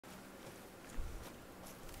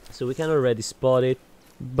So we can already spot it.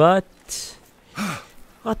 But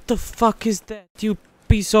what the fuck is that? You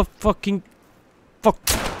piece of fucking fuck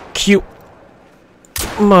you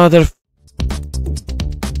mother.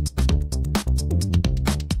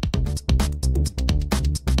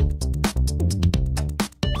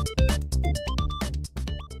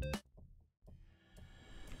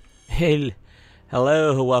 Hey,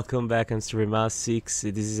 hello, welcome back on Stream 6.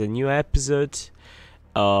 This is a new episode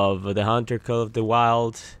of the Hunter Call of the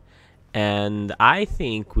Wild, and I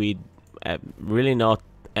think we really not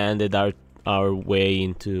ended our way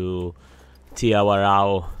into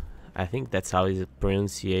awaroa. I think that's how it's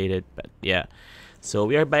pronounced, but yeah. So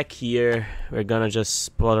we are back here. We're gonna just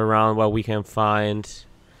spot around what we can find.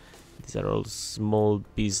 These are all small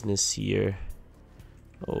business here.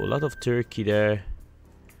 Oh, a lot of turkey there.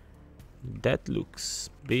 That looks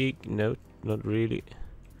big. No, not really.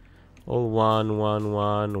 All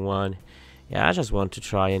one. Yeah, I just want to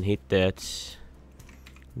try and hit that.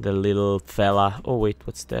 The little fella. Oh wait,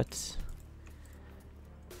 what's that?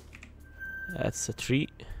 That's a tree.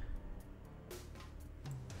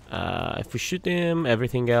 If we shoot him,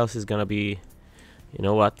 everything else is gonna be... You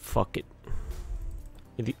know what? Fuck it.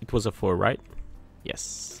 It was a 4, right?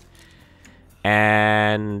 Yes.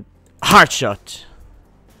 And... Hard shot!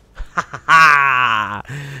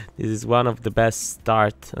 This is one of the best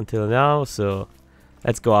start until now, so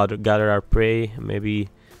let's go out, gather our prey. Maybe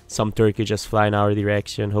some turkey just fly in our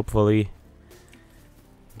direction, hopefully.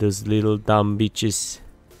 Those little dumb bitches.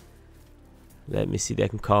 Let me see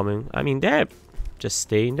them coming. I mean, they're just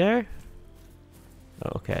staying there.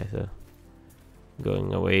 Okay, so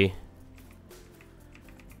going away.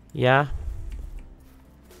 Yeah,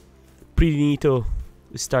 pretty neato.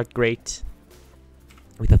 We start great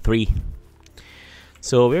with a 3.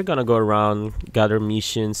 So we're gonna go around, gather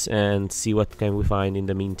missions, and see what can we find in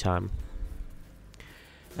the meantime.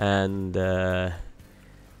 And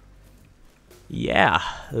yeah,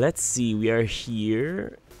 let's see. We are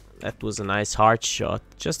here. That was a nice hard shot.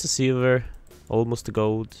 Just a silver, almost a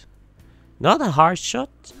gold. Not a hard shot.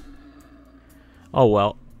 Oh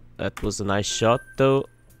well, that was a nice shot though.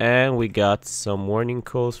 And we got some warning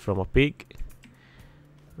calls from a pig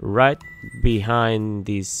right behind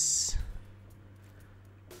this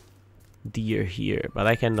deer here, but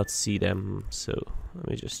I cannot see them, so let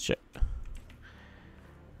me just check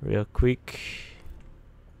real quick.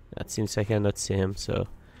 That seems I cannot see him, so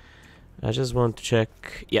I just want to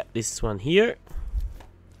check. Yeah, this one here,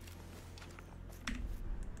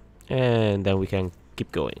 and then we can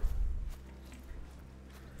keep going.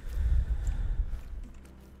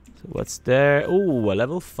 So what's there? Oh, a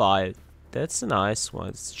level 5. That's a nice one.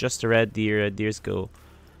 It's just a red deer. Red deers go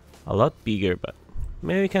a lot bigger, but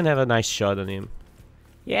maybe we can have a nice shot on him.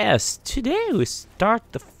 Yes, today we start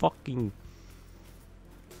the fucking...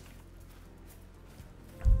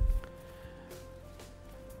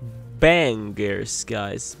 bangers,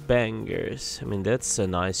 guys. Bangers. I mean, that's a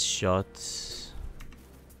nice shot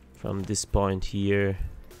from this point here.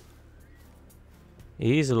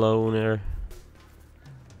 He's a loner.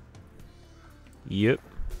 Yep.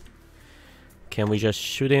 Can we just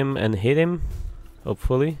shoot him and hit him?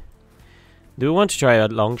 Hopefully. Do we want to try a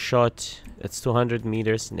long shot? That's 200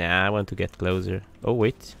 meters. Nah, I want to get closer. Oh,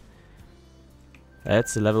 wait.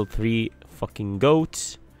 That's a level 3 fucking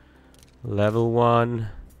goat. Level 1.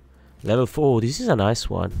 Level 4. Oh, this is a nice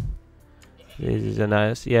one. This is a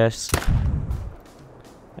nice... Yes.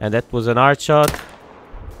 And that was an hard shot.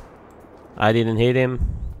 I didn't hit him.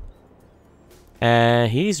 And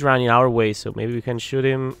he's running our way, so maybe we can shoot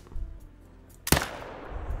him.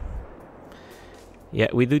 Yeah,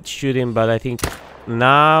 we did shoot him, but I think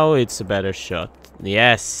now it's a better shot.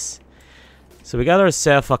 Yes. So we got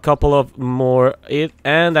ourselves a couple of more.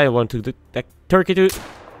 And I want to do that turkey too.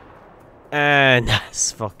 And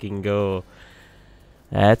let's fucking go.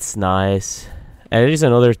 That's nice. And there is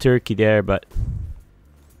another turkey there, but...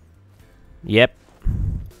 Yep.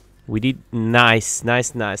 We did nice.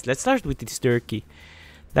 Let's start with this turkey.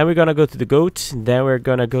 Then we're gonna go to the goat. Then we're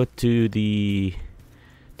gonna go to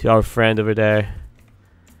our friend over there.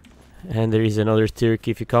 And there is another turkey.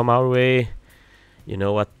 If you come our way, you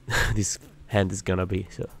know what this hand is gonna be.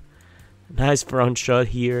 So nice front shot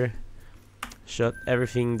here. Shot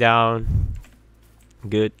everything down.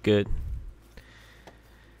 Good.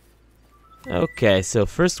 Okay, so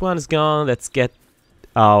first one is gone. Let's get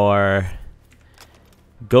our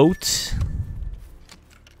goat.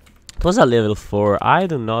 It was a level 4. I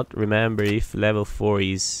do not remember if level 4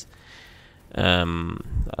 is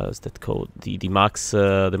how's that called? The max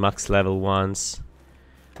level ones.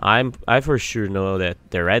 I for sure know that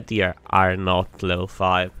the red deer are not level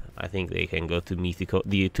 5. I think they can go to mythical,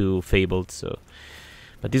 to fabled. So,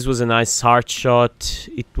 but this was a nice hard shot.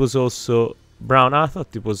 It was also brown. I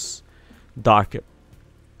thought it was darker.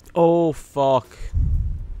 Oh fuck!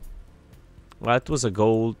 Well, it was a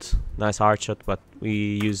gold, nice hard shot, but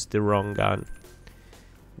we used the wrong gun.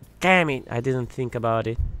 Damn it! I didn't think about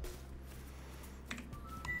it.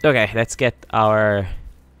 Okay, let's get our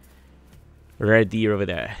red deer over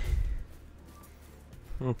there.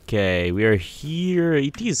 Okay, we are here.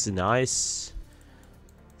 It is a nice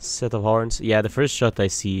set of horns. Yeah, the first shot I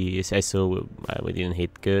saw we didn't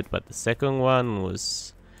hit good, but the second one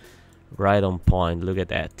was right on point. Look at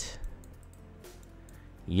that.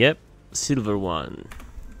 Yep, silver one.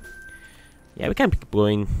 Yeah, we can keep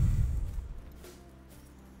going.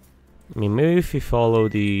 I mean, maybe if we follow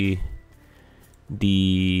the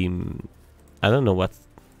I don't know what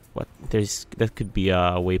that could be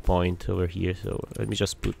a waypoint over here. So let me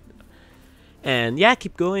just put, and yeah,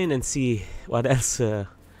 keep going and see what else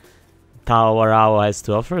awaroa has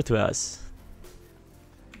to offer to us.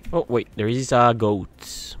 Oh wait, there is a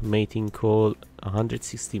goat mating call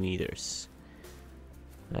 160 meters.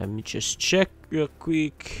 Let me just check real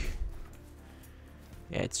quick.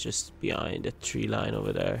 Yeah, it's just behind the tree line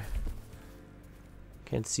over there.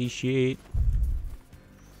 Can't see shit.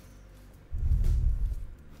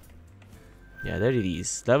 Yeah, there it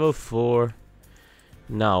is. Level 4.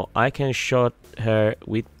 Now, I can shot her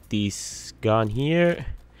with this gun here.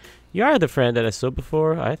 You are the friend that I saw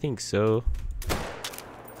before? I think so.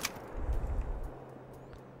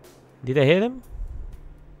 Did I hit him?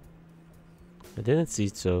 I didn't see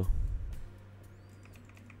it, so.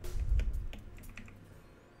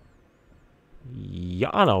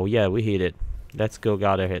 Yeah, no, yeah, we hit it. Let's go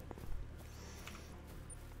gather hit.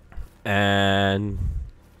 And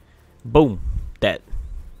boom, dead.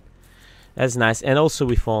 That's nice. And also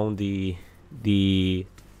we found the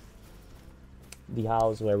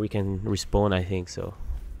house where we can respawn, I think, so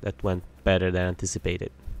that went better than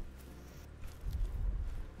anticipated.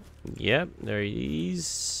 Yep, there it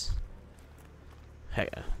is. Hey,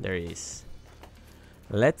 there it is.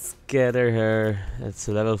 Let's gather her. It's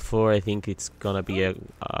a level 4. I think it's gonna be a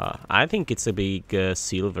I think it's a big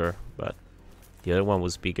silver, but the other one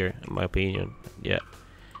was bigger in my opinion. Yeah,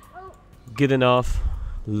 good enough.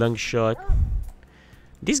 Long shot.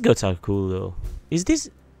 These goats are cool though. Is this?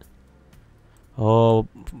 Oh,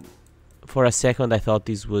 for a second I thought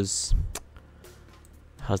this was,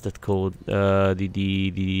 how's that called?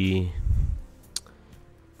 The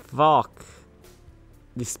fuck,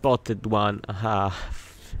 the spotted one. Aha.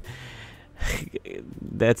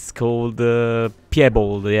 That's called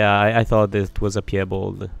piebald. Yeah, I thought it was a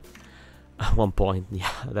piebald at one point.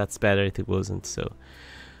 Yeah, that's better if it wasn't. So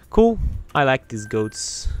cool. I like these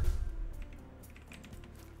goats.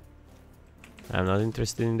 I'm not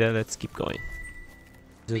interested in that. Let's keep going.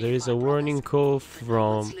 So there is a warning call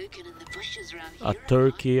from a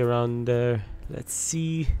turkey around there. Let's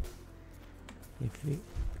see if we...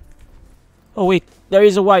 Oh wait, there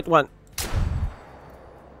is a white one.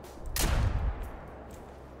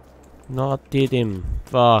 Not did him.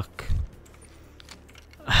 Fuck.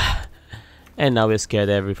 And now we scared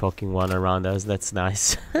every fucking one around us. That's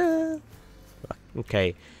nice.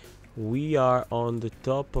 Okay. We are on the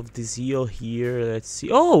top of this hill here. Let's see.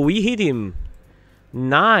 Oh, we hit him.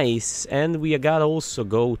 Nice. And we got also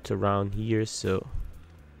goat around here, so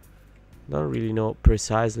don't really know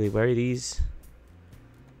precisely where it is.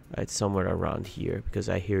 It's somewhere around here because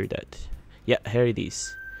I hear that. Yeah, here it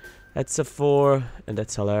is. That's a 4 and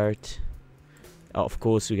that's alert. Oh, of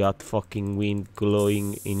course we got fucking wind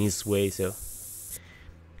glowing in his way, so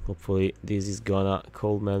hopefully this is gonna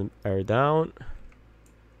calm her down.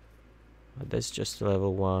 That's just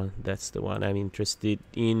level 1. That's the one I'm interested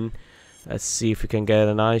in. Let's see if we can get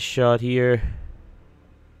a nice shot here.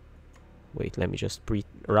 Wait, let me just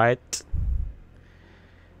right.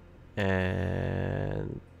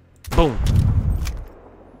 And boom.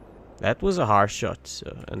 That was a hard shot,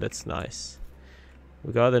 so, and that's nice.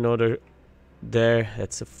 We got another there.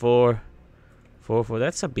 That's a 4. 4.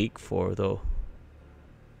 That's a big 4 though.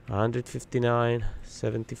 159,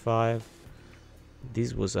 75.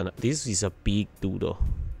 This is a big doodle,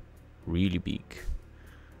 really big.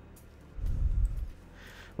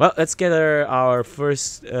 Well, let's get our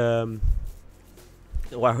first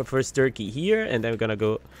turkey here, and then we're gonna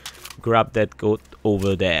go grab that goat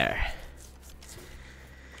over there.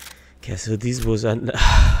 Okay, so this was a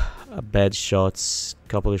bad shots,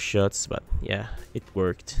 couple of shots, but yeah, it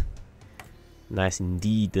worked. Nice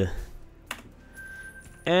indeed.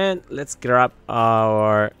 And let's grab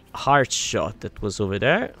our hard shot that was over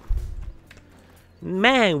there.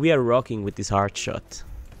 Man, we are rocking with this hard shot.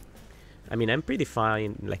 I mean, I'm pretty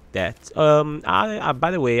fine like that.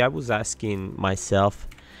 By the way, I was asking myself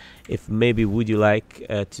if maybe would you like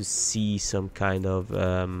to see some kind of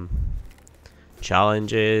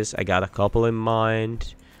challenges. I got a couple in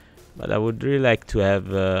mind, but I would really like to have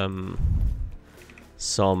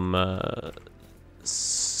some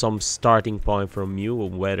starting point from you,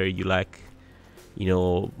 whether you like, you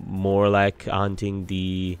know, more like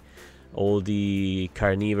hunting all the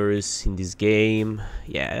carnivores in this game.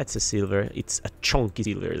 Yeah, that's a silver. It's a chunky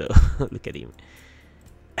silver though. Look at him.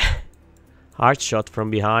 Hard shot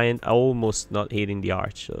from behind, almost not hitting the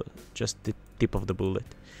arch, so just the tip of the bullet.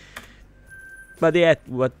 But yeah,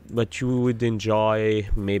 what you would enjoy,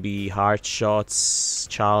 maybe hard shots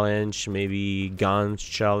challenge, maybe guns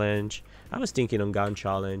challenge. I was thinking on gun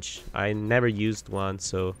challenge. I never used one,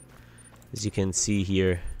 so as you can see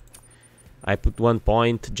here, I put 1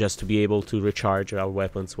 point just to be able to recharge our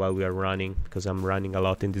weapons while we are running, because I'm running a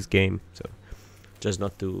lot in this game, so just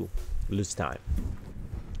not to lose time.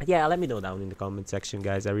 Yeah, let me know down in the comment section,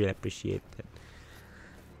 guys. I really appreciate that.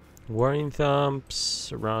 Warning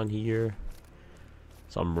thumps around here.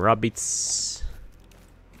 Some rabbits.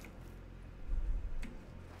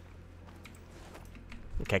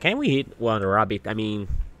 Okay, can we hit one rabbit? I mean,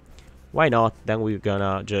 why not? Then we're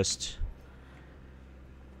gonna just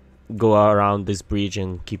go around this bridge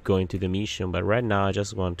and keep going to the mission. But right now, I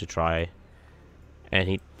just want to try and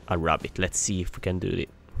hit a rabbit. Let's see if we can do it.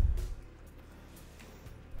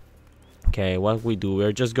 Okay, what we do?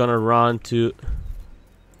 We're just gonna run to...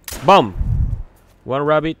 Boom! One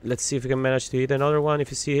rabbit. Let's see if we can manage to hit another one,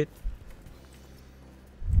 if you see it.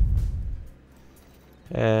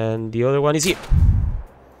 And the other one is here.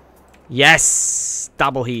 Yes!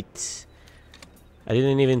 Double hit. I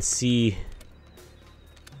didn't even see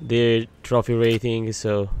their trophy rating,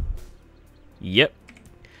 so... Yep.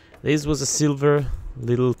 This was a silver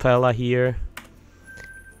little fella here.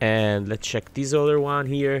 And let's check this other one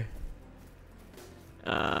here.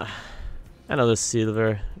 Another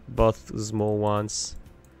silver, both small ones.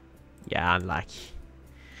 Yeah, unlucky.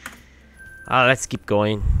 Let's keep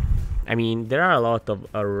going. I mean, there are a lot of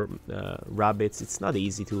rabbits. It's not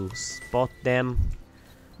easy to spot them,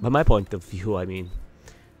 but my point of view, I mean.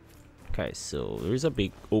 Okay, so there's a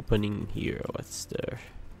big opening here. What's there?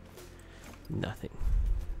 Nothing.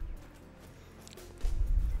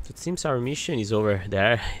 So it seems our mission is over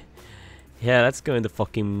there. Yeah, let's go in the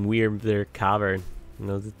fucking weirder cavern. You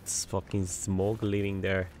know, it's fucking smoke living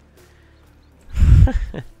there.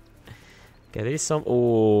 Okay, there is some...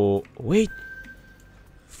 Oh, wait!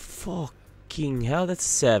 Fucking hell, that's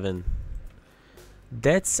 7.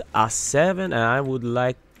 That's a 7, and I would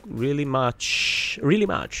like really much.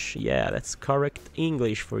 Yeah, that's correct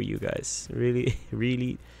English for you guys. Really,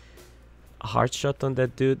 really hard shot on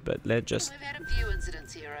that dude, but let's just... We've had a few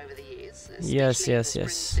incidents here over the years. Yes.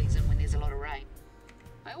 Season when there's a lot of rain.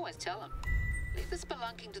 I always tell them, leave the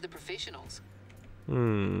spelunking to the professionals.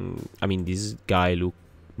 I mean, this guy look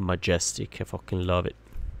majestic. I fucking love it.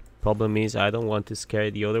 Problem is, I don't want to scare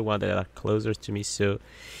the other one that are closer to me, so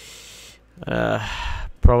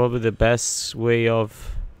probably the best way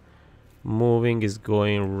of moving is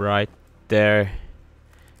going right there.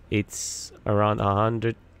 It's around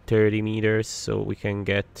 130 meters, so we can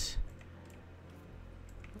get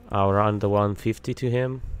around the 150 to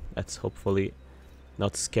him. Let's hopefully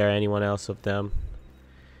not scare anyone else of them.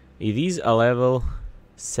 It is a level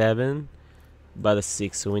 7, but a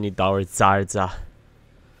 6, so we need our Zarza,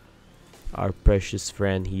 our precious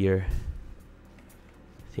friend here.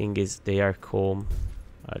 Thing is, they are calm.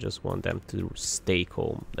 I just want them to stay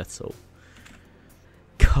calm, that's all.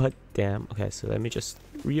 God damn. Okay, so let me just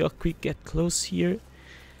real quick get close here.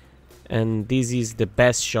 And this is the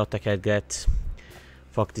best shot I can get.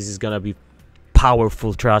 Fuck, this is gonna be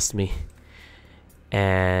powerful, trust me.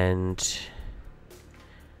 And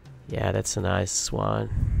yeah, that's a nice one.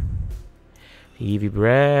 Heavy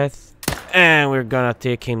breath. And we're gonna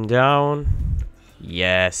take him down.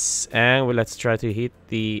 Yes. And let's try to hit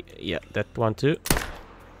the... Yeah, that one too.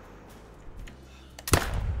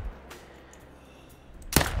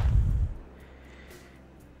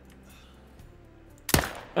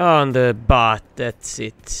 On the butt, that's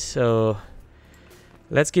it. So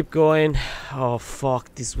let's keep going. Oh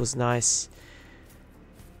fuck, this was nice.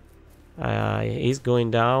 He's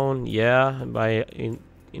going down, yeah, by in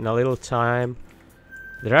a little time.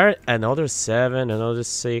 There are another 7, another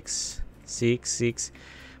 6.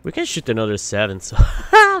 We can shoot another 7, so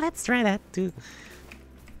let's try that too.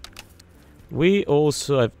 We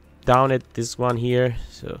also have downed this one here,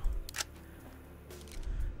 so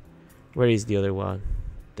where is the other one?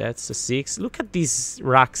 That's a 6. Look at these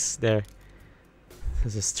rocks there.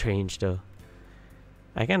 This is strange though.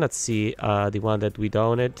 I cannot see the one that we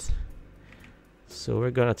downed. So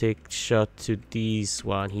we're gonna take shot to this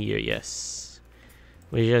one here, yes.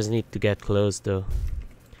 We just need to get close though.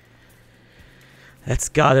 Let's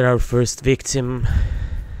gather our first victim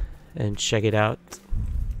and check it out.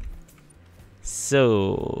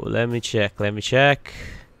 So let me check.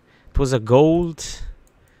 It was a gold.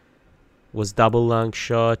 Was double lung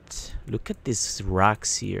shot. Look at these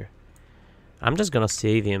rocks here. I'm just gonna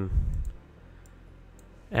save him.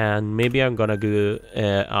 And maybe I'm gonna do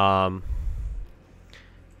a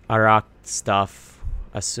rock stuff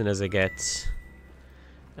as soon as I get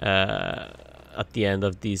at the end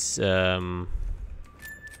of this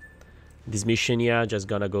this mission here. Just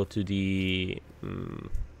gonna go to the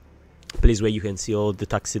place where you can see all the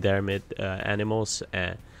taxidermied animals.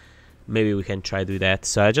 Maybe we can try do that.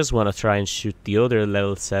 So I just want to try and shoot the other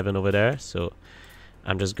level 7 over there. So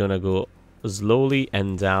I'm just gonna go slowly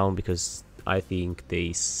and down because I think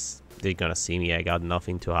they're gonna see me. I got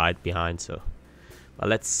nothing to hide behind. So well,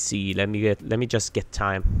 let's see. Let me just get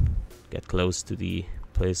time, get close to the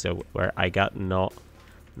place where I got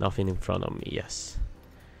nothing in front of me. Yes,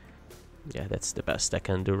 yeah, that's the best I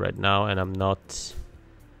can do right now, and I'm not.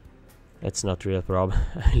 That's not real problem.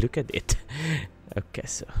 Look at it. Okay,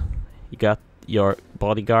 so you got your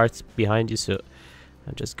bodyguards behind you, so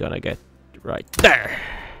I'm just gonna get right there.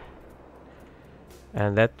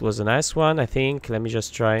 And that was a nice one, I think. Let me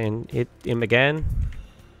just try and hit him again.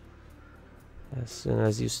 As soon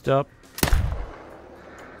as you stop.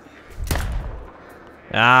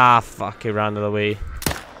 Ah, fuck, he ran away.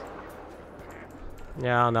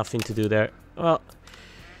 Yeah, nothing to do there. Well,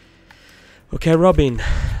 okay, Robin,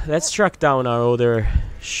 let's track down our other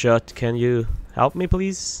shot. Can you help me,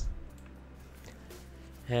 please?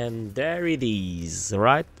 And there it is,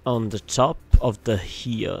 right on the top of the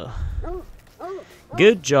hill.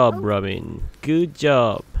 Good job, Robin. Good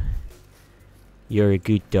job. You're a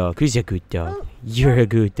good dog. Who's a good dog? You're a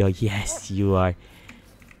good dog. Yes, you are.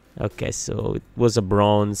 Okay, so it was a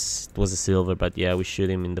bronze. It was a silver, but yeah, we shoot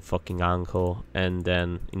him in the fucking ankle and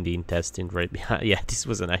then in the intestine right behind. Yeah, this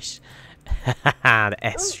was a nice. The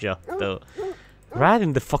S shot though. Right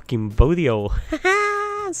in the fucking body hole.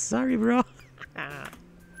 Sorry, bro.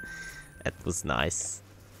 That was nice.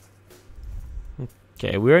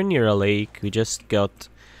 Okay, we're near a lake. We just got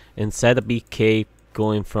inside a big cave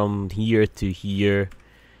going from here to here.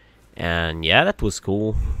 And yeah, that was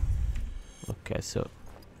cool. Okay, so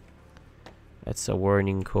that's a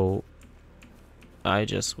warning call. I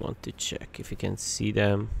just want to check if you can see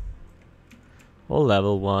them. All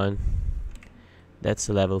level 1. That's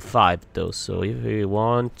a level 5 though, so if we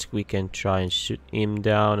want, we can try and shoot him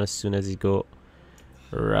down as soon as he go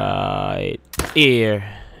right here.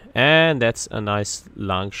 And that's a nice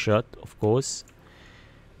long shot, of course.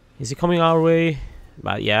 Is he coming our way?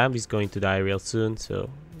 But yeah, he's going to die real soon, so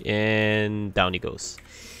and down he goes.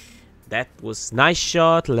 That was nice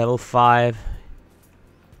shot, level 5.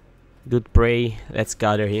 Good prey. Let's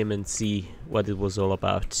gather him and see what it was all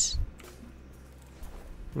about.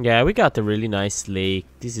 Yeah, we got a really nice lake.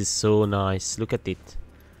 This is so nice. Look at it.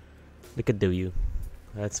 Look at the view.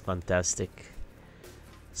 That's fantastic.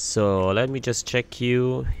 So let me just check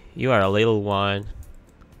you. You are a little one.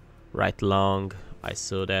 Right long. I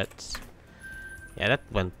saw that. Yeah, that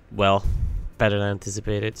went well. Better than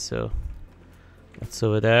anticipated. So that's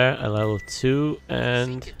over there. A level 2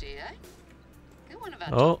 and...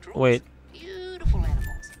 Oh, wait.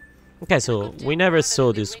 Okay, so we never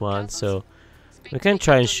saw this one, so we can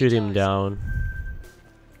try and shoot him down.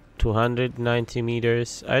 290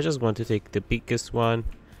 meters. I just want to take the biggest one.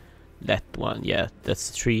 That one, yeah, that's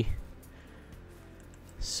 3.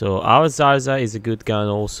 So our Zarza is a good gun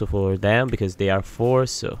also for them because they are 4.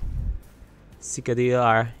 So Cicadilla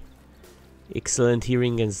are excellent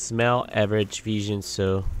hearing and smell, average vision.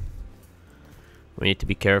 So we need to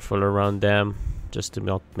be careful around them just to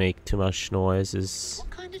not make too much noises. What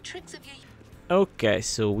kind of tricks have you? Okay,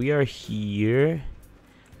 so we are here.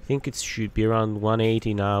 I think it should be around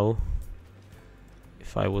 180 now,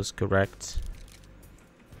 if I was correct.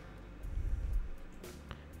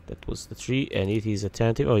 That was the 3, and it is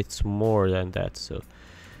attentive. Oh, it's more than that. So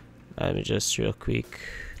let me just real quick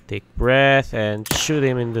take breath and shoot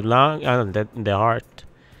him in the lung, in the heart.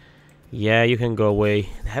 Yeah, you can go away.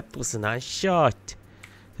 That was a nice shot.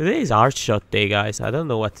 Today is heart shot day, guys. I don't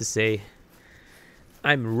know what to say.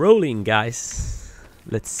 I'm rolling, guys.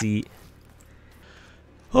 Let's see.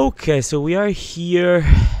 Okay, so we are here.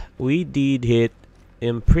 We did hit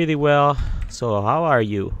him pretty well. So how are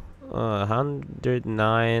you?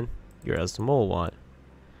 109. You're a small one.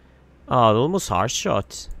 Oh, almost hard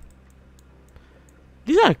shot.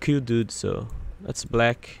 These are cool dudes, so that's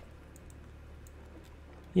black.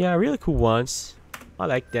 Yeah, really cool ones. I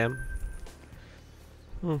like them.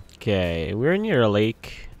 Okay, we're near a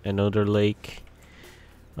lake, another lake,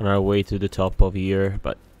 on our way to the top of here,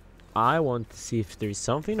 but I want to see if there's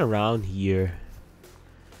something around here.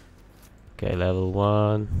 Okay, level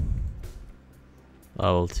 1.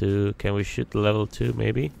 Level 2. Can we shoot level 2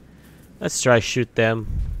 maybe? Let's try shoot them.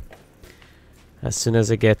 As soon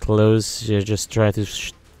as I get close, you just try to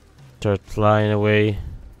start flying away.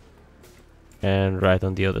 And right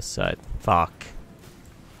on the other side. Fuck.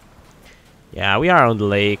 Yeah, we are on the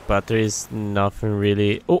lake, but there is nothing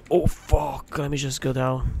really. Oh, fuck. Let me just go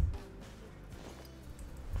down.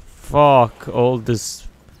 Fuck, all this.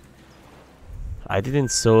 I didn't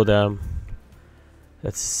saw them.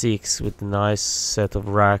 That's 6 with a nice set of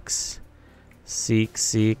racks. 6,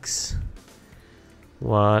 6.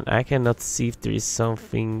 1. I cannot see if there is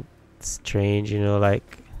something strange, you know,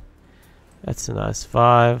 like. That's a nice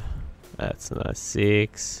 5. That's a nice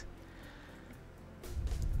 6.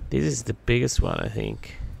 This is the biggest one, I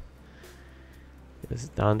think. This is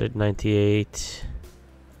 198.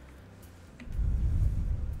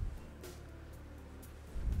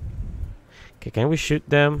 Okay, can we shoot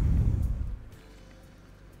them?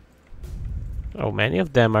 Oh, many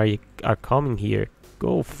of them are coming here.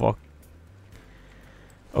 Go fuck.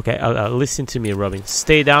 Okay, listen to me, Robin.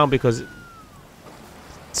 Stay down because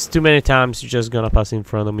it's too many times you're just gonna pass in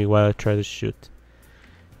front of me while I try to shoot.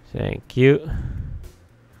 Thank you.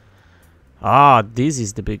 Ah, this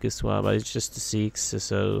is the biggest one, but it's just a 6,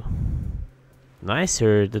 so nice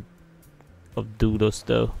herd of doodles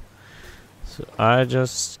though. So I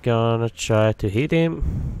just gonna try to hit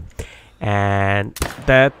him, and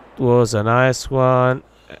that was a nice one.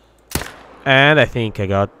 And I think I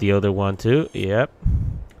got the other one too. Yep.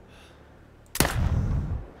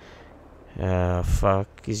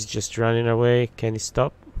 Fuck, he's just running away. Can he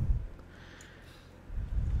stop?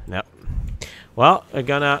 No. Well, we're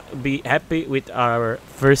gonna be happy with our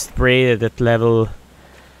first prey at that level.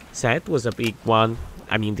 So it was a big one.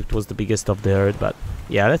 I mean, it was the biggest of the herd, but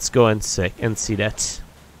yeah, let's go and see that.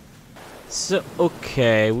 So,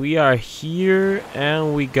 okay, we are here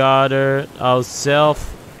and we got ourselves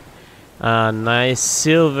a nice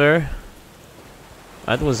silver.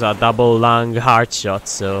 That was a double lung hard shot,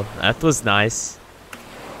 so that was nice.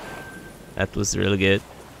 That was really good.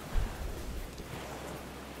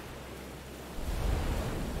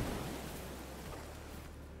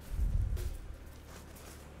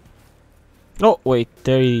 Oh wait,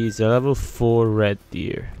 there is a level 4 red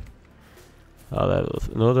deer.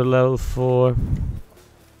 Another level 4.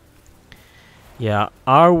 Yeah,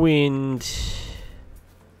 our wind.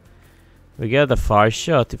 We got a far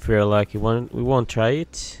shot if we're lucky. We won't try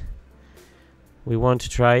it. We want to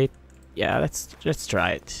try it. Yeah, let's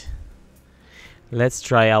try it. Let's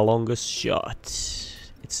try our longest shot.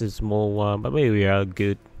 It's a small one, but maybe we are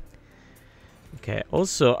good. Okay.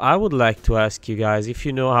 Also, I would like to ask you guys if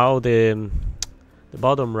you know how the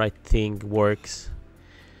bottom right thing works.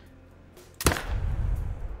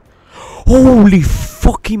 Holy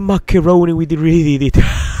fucking macaroni! We really did it.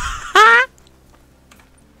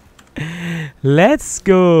 Let's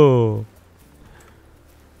go.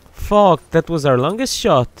 Fuck, that was our longest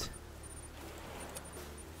shot.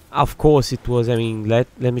 Of course it was. I mean, let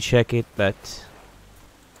me check it, but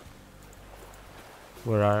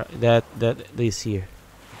where are this here?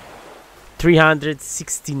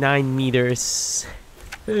 369 meters.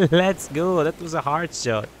 Let's go. That was a hard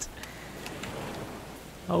shot.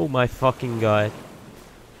 Oh my fucking god.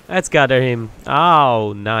 Let's gather him.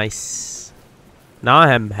 Oh, nice. Now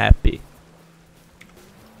I'm happy.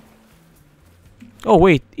 Oh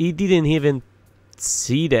wait, he didn't even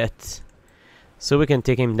see that. So we can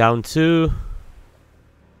take him down too.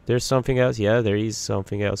 There's something else. Yeah, there is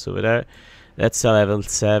something else over there. That's a level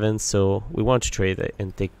 7, so we want to trade it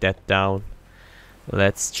and take that down.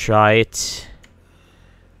 Let's try it.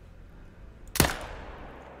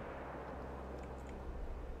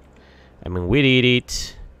 I mean, we did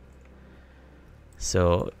it.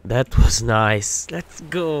 So that was nice. Let's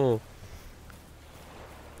go.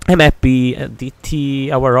 I'm happy. DT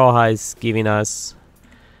awaroa is giving us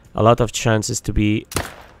a lot of chances to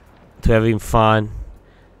having fun.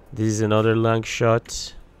 This is another long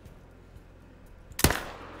shot,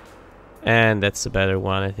 and that's a better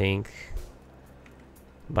one, I think.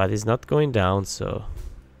 But it's not going down, so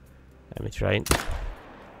let me try it.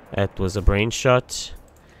 That was a brain shot,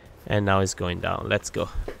 and now it's going down. Let's go.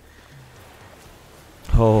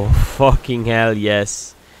 Oh fucking hell,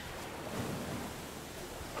 yes.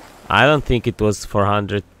 I don't think it was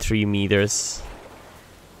 403 meters.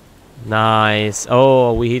 Nice.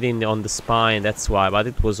 Oh, we hit him on the spine, that's why. But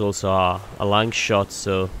it was also a long shot,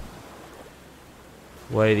 so...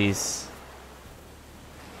 Where it is?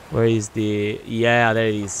 Where is the... Yeah, there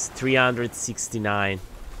it is. 369.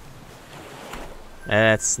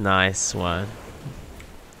 That's nice one.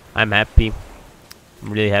 I'm happy.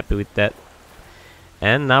 I'm really happy with that.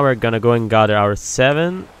 And now we're gonna go and gather our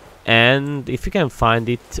 7. And if we can find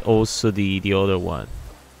it, also the other one.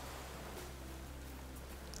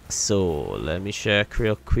 So let me check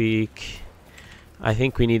real quick. I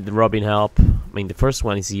think we need Robin help. I mean, the first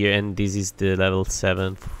one is here, and this is the level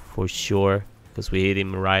 7 for sure, because we hit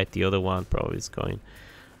him right. The other one probably is going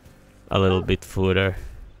a little bit further.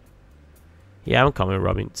 Yeah, I'm coming,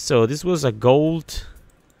 Robin. So this was a gold,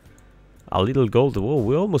 a little gold. Whoa,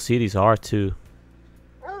 we almost hit his heart too.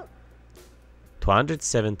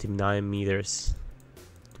 279 meters.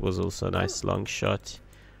 It was also a nice long shot.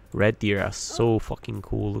 Red deer are so fucking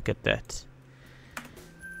cool. Look at that.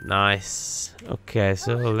 Nice. Okay,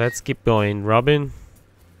 so let's keep going. Robin.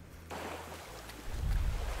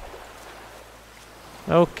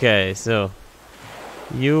 Okay, so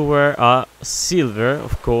you were a silver,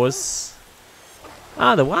 of course.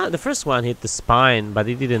 Ah, the first one hit the spine, but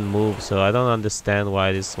it didn't move, so I don't understand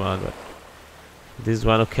why this one. But this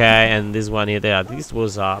one, okay, and this one hit. Yeah, this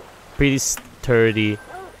was a pretty sturdy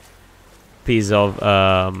piece of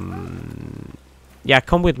yeah,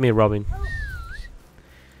 come with me, Robin.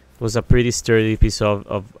 It was a pretty sturdy piece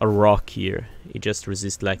of a rock here. It just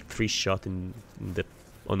resists like 3 shots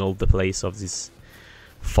on all the place of this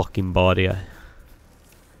fucking body.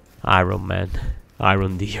 Iron Man,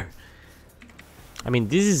 Iron Deer. I mean,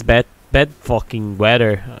 this is bad fucking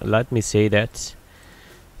weather, let me say that.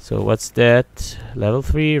 So what's that? Level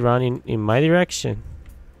 3 running in my direction.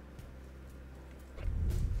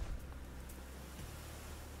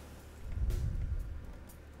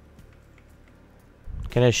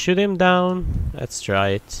 Can I shoot him down? Let's try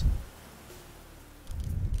it.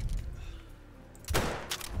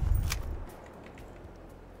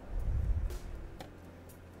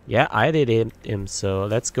 Yeah, I did hit him, so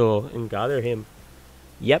let's go and gather him.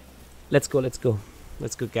 Yep, let's go.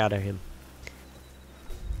 Let's go gather him.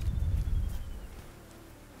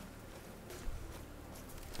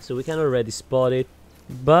 So we can already spot it,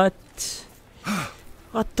 but...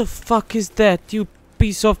 What the fuck is that, you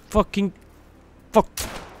piece of fucking... Fuck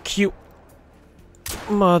you,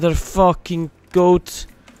 motherfucking goat.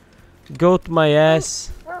 Goat my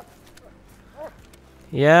ass.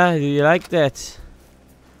 Yeah, do you like that?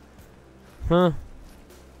 Huh?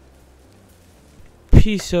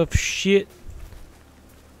 Piece of shit.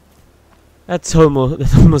 That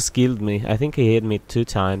almost killed me. I think he hit me 2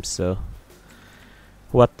 times, so...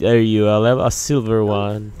 What are you? A silver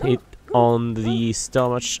one. Hit on the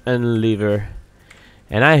stomach and liver.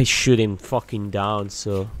 And I shoot him fucking down,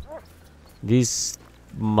 so this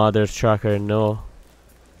mother trucker, no,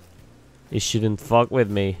 he shouldn't fuck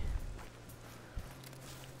with me.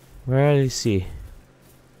 Where is he?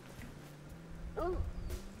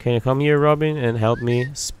 Can you come here, Robin, and help me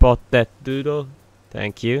spot that doodle?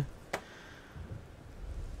 Thank you.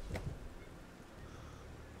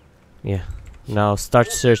 Yeah, now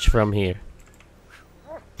start search from here.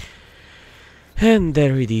 And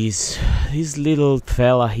there it is. This little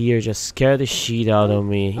fella here just scared the shit out of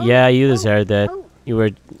me. Yeah, you deserve that. You were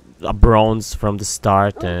a bronze from the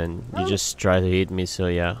start and you just tried to hit me, so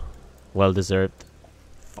yeah. Well deserved.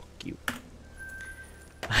 Fuck you.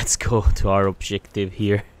 Let's go to our objective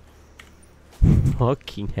here.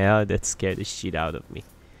 Fucking hell, that scared the shit out of me.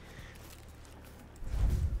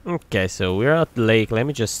 Okay, so we're at the lake. Let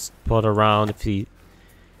me just spot around if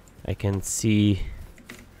I can see...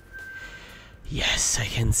 Yes, I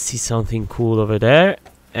can see something cool over there,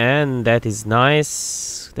 and that is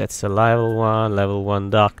nice. That's a level 1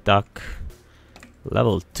 duck.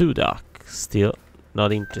 Level 2 duck, still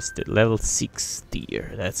not interested. Level 6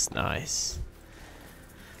 deer, that's nice.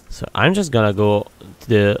 So I'm just gonna go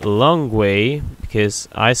the long way because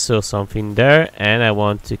I saw something there and I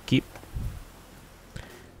want to keep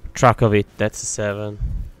track of it. That's a 7,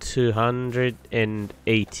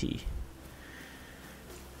 280.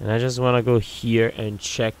 And I just want to go here and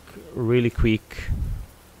check really quick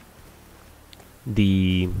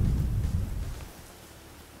the...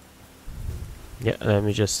 Yeah, let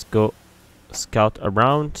me just go scout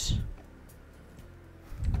around.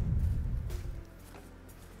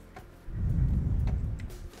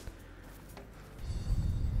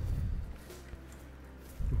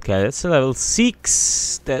 Okay, that's a level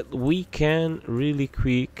 6 that we can really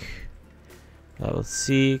quick. Level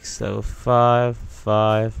 6, level 5,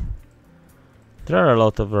 There are a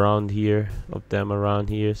lot of them around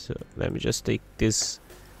here, so let me just take this.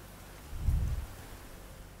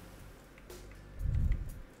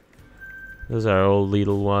 Those are all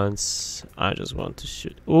little ones. I just want to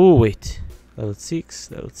shoot. Oh wait, level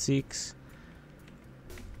 6, level 6.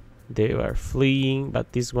 They are fleeing,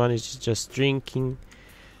 but this one is just drinking.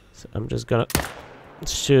 So I'm just gonna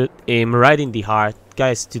shoot him right in the heart.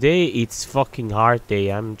 Guys, today it's fucking heart day.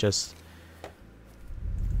 I'm just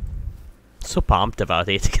so pumped about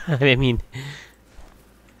it. I mean,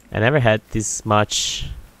 I never had this much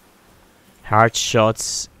heart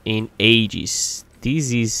shots in ages.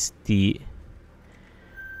 This is the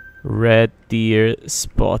red deer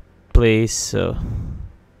spot place, so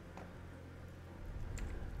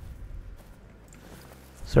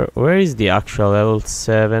where is the actual level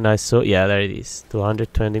 7? I saw, yeah, there it is,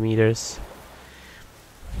 220 meters.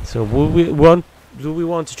 So do we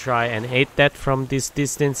want to try and hit that from this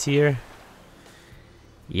distance here?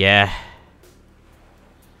 Yeah.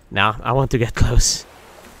 Now I want to get close.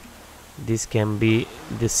 This can be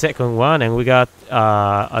the second one, and we got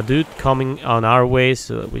a dude coming on our way,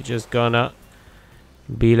 so we're just gonna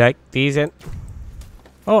be like this. And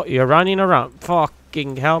oh, you're running around.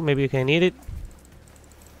 Fucking hell, maybe you can hit it.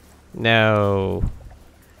 No,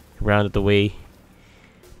 rounded away.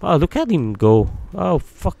 Oh, look at him go. Oh,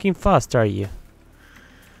 fucking fast are you?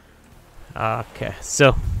 Okay,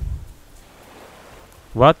 so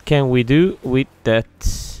what can we do with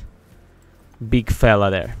that big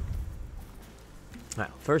fella there? Now,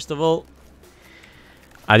 first of all,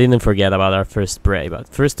 I didn't forget about our first prey, but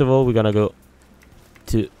first of all, we're gonna go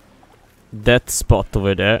to that spot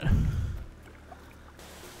over there.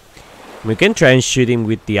 We can try and shoot him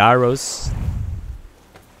with the arrows.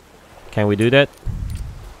 Can we do that?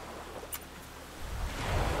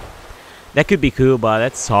 That could be cool, but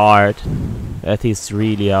that's hard. That is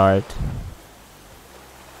really hard.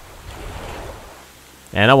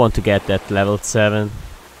 And I want to get that level 7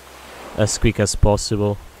 as quick as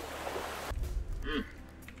possible.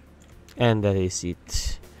 And that is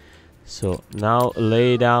it. So now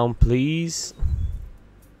lay down, please.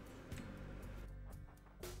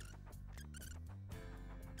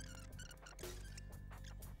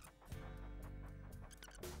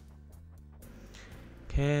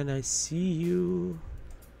 Can I see you?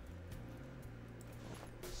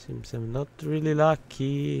 Seems I'm not really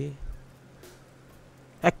lucky.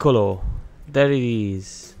 Eccolo! There it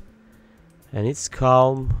is. And it's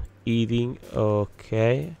calm, eating.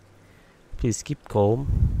 Okay. Please keep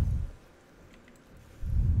calm.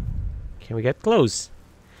 Can we get close?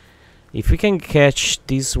 If we can catch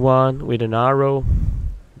this one with an arrow,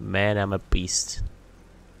 man, I'm a beast.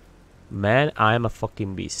 Man, I'm a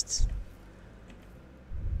fucking beast.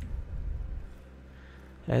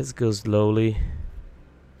 Let's go slowly.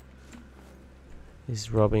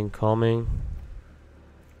 Is Robin coming?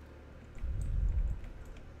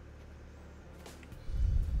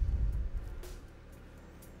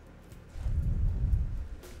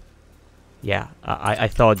 Yeah, I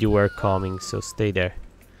thought you were coming, so stay there.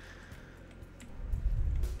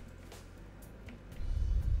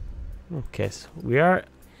 Okay, so we are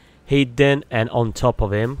hidden and on top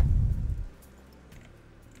of him.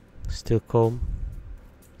 Still calm.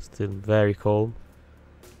 Still very calm.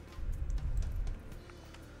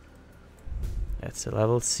 That's a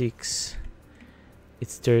level 6.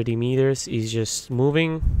 It's 30 meters. He's just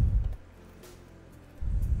moving.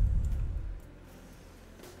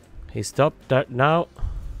 He stopped that now.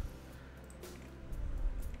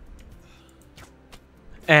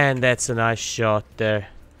 And that's a nice shot there.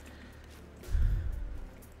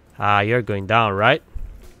 Ah, you're going down, right?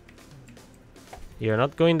 You're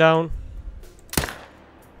not going down.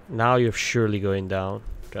 Now you're surely going down.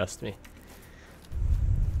 Trust me.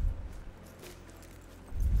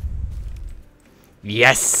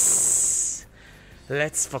 Yes!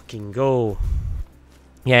 Let's fucking go.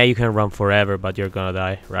 Yeah, you can run forever, but you're gonna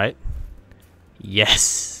die, right?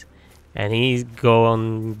 Yes! And he's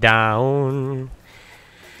going down.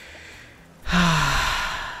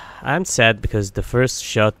 I'm sad because the first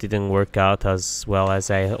shot didn't work out as well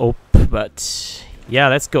as I hoped, but yeah,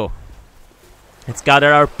 let's go. Let's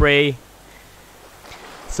gather our prey.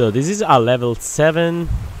 So this is our level 7.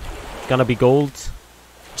 Gonna be gold.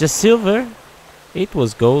 Just silver. It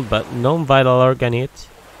was gold, but non-vital organ hit.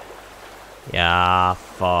 Yeah,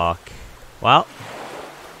 fuck. Well,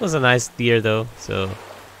 it was a nice deer though, so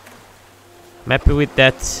I'm happy with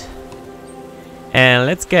that. And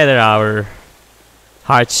let's gather our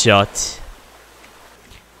heart shot.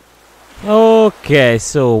 Okay,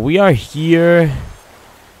 so we are here.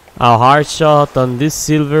 Our heart shot on this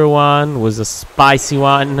silver one was a spicy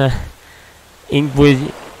one. English.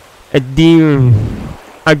 Adieu.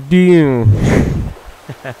 Adieu.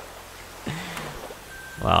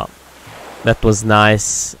 Well, that was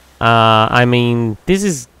nice. I mean,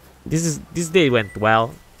 this day went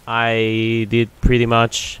well. I did pretty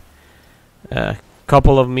much a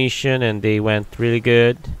couple of mission and they went really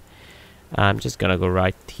good. I'm just gonna go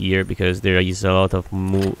right here because there is a lot of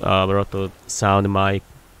sound in my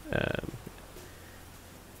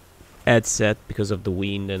headset because of the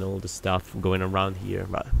wind and all the stuff going around here.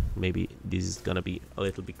 But maybe this is gonna be a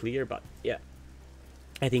little bit clear. But yeah,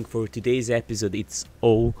 I think for today's episode it's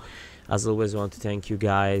all. As always, I want to thank you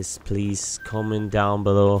guys. Please comment down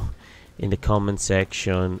below in the comment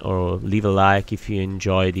section or leave a like if you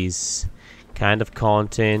enjoy this kind of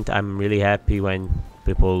content. I'm really happy when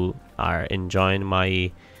people are enjoying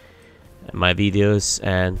my videos,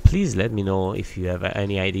 and please let me know if you have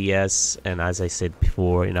any ideas. And as I said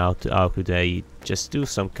before, how could I just do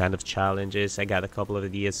some kind of challenges? I got a couple of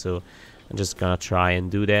ideas, so I'm just gonna try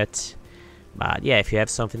and do that. But yeah, if you have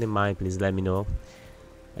something in mind, please let me know.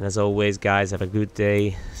 And as always, guys, have a good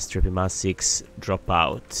day. Strippyma6 drop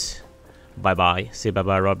out. Bye bye. Say bye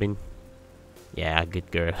bye, Robin. Yeah, good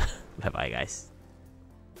girl. Bye bye, guys.